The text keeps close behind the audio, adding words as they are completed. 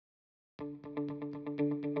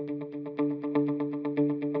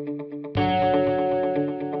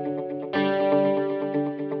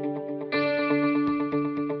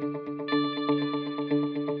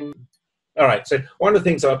right, so one of the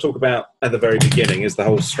things I'll talk about at the very beginning is the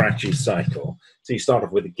whole strategy cycle. So you start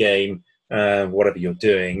off with a game, whatever you're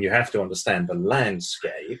doing, you have to understand the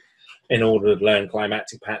landscape in order to learn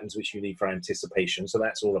climatic patterns, which you need for anticipation. So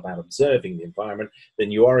that's all about observing the environment.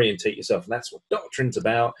 Then you orientate yourself, and that's what doctrine's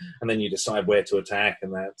about. And then you decide where to attack,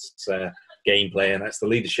 and that's gameplay, and that's the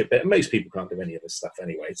leadership bit. And most people can't do any of this stuff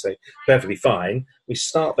anyway, so perfectly fine. We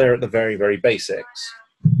start there at the very, very basics.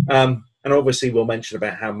 And obviously we'll mention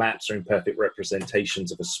about how maps are imperfect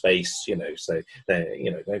representations of a space, so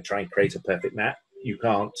don't try and create a perfect map. You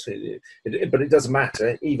can't, but it doesn't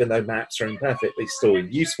matter. Even though maps are imperfect, they're still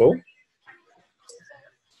useful.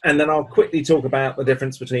 And then I'll quickly talk about the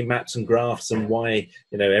difference between maps and graphs and why,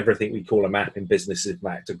 everything we call a map in business is in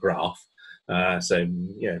fact a graph.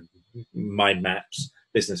 Mind maps,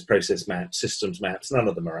 business process maps, systems maps, none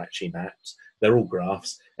of them are actually maps. They're all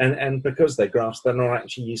graphs. And because they're graphs, they're not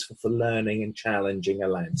actually useful for learning and challenging a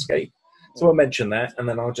landscape. So I'll mention that, and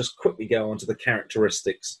then I'll just quickly go on to the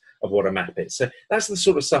characteristics of what a map is. So that's the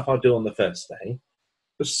sort of stuff I'll do on the first day.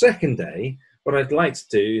 The second day, what I'd like to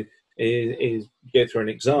do is go through an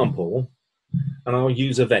example, and I'll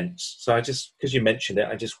use events. So I just, because you mentioned it,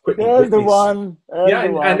 I just quickly... I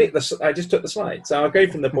just took the slide. So I'll go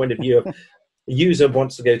from the point of view of a user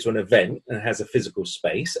wants to go to an event and has a physical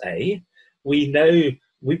space, A. We know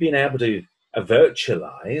we've been able to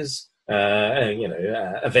virtualize,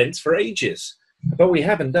 events for ages. But we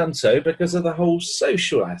haven't done so because of the whole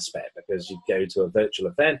social aspect, because you go to a virtual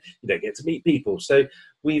event, you don't get to meet people. So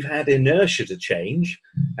we've had inertia to change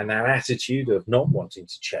and that attitude of not wanting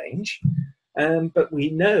to change. But we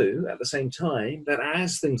know at the same time that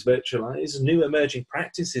as things virtualize, new emerging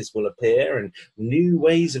practices will appear and new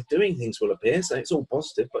ways of doing things will appear. So it's all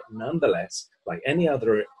positive, but nonetheless, like any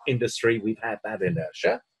other industry, we've had that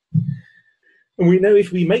inertia. And we know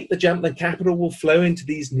if we make the jump, then capital will flow into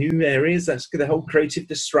these new areas. That's the whole creative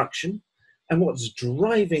destruction. And what's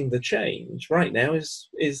driving the change right now is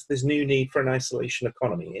this new need for an isolation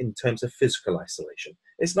economy in terms of physical isolation.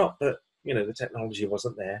 It's not that, the technology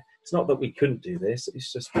wasn't there. It's not that we couldn't do this.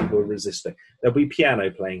 It's just people were resisting. There'll be piano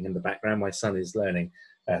playing in the background. My son is learning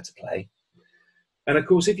to play. And of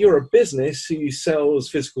course, if you're a business who sells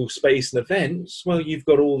physical space and events, well, you've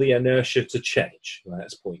got all the inertia to change. Well,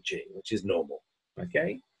 that's point G, which is normal.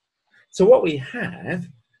 Okay, so what we have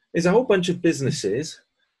is a whole bunch of businesses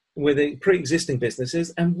with pre-existing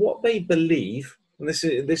businesses, and what they believe, and this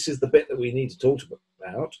is the bit that we need to talk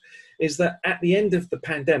about, is that at the end of the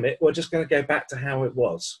pandemic, we're just going to go back to how it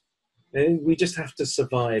was. We just have to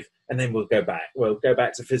survive, and then we'll go back. We'll go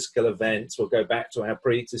back to physical events. We'll go back to our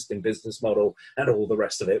pre-existing business model, and all the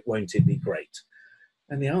rest of it. Won't it be great?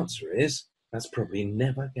 And the answer is that's probably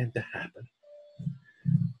never going to happen.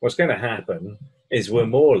 What's going to happen is we're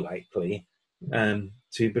more likely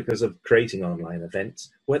because of creating online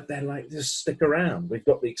events, where they're like, just stick around. We've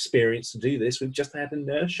got the experience to do this. We've just had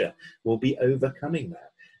inertia. We'll be overcoming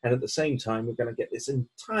that. And at the same time, we're going to get this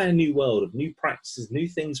entire new world of new practices, new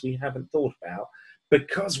things we haven't thought about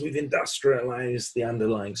because we've industrialized the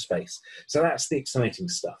underlying space. So that's the exciting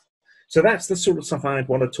stuff. So that's the sort of stuff I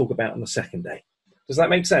want to talk about on the second day. Does that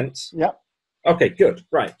make sense? Yep. Okay, good.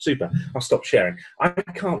 Right, super. I'll stop sharing. I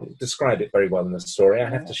can't describe it very well in the story. I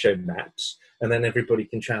have to show maps, and then everybody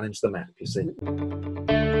can challenge the map, you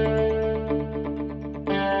see.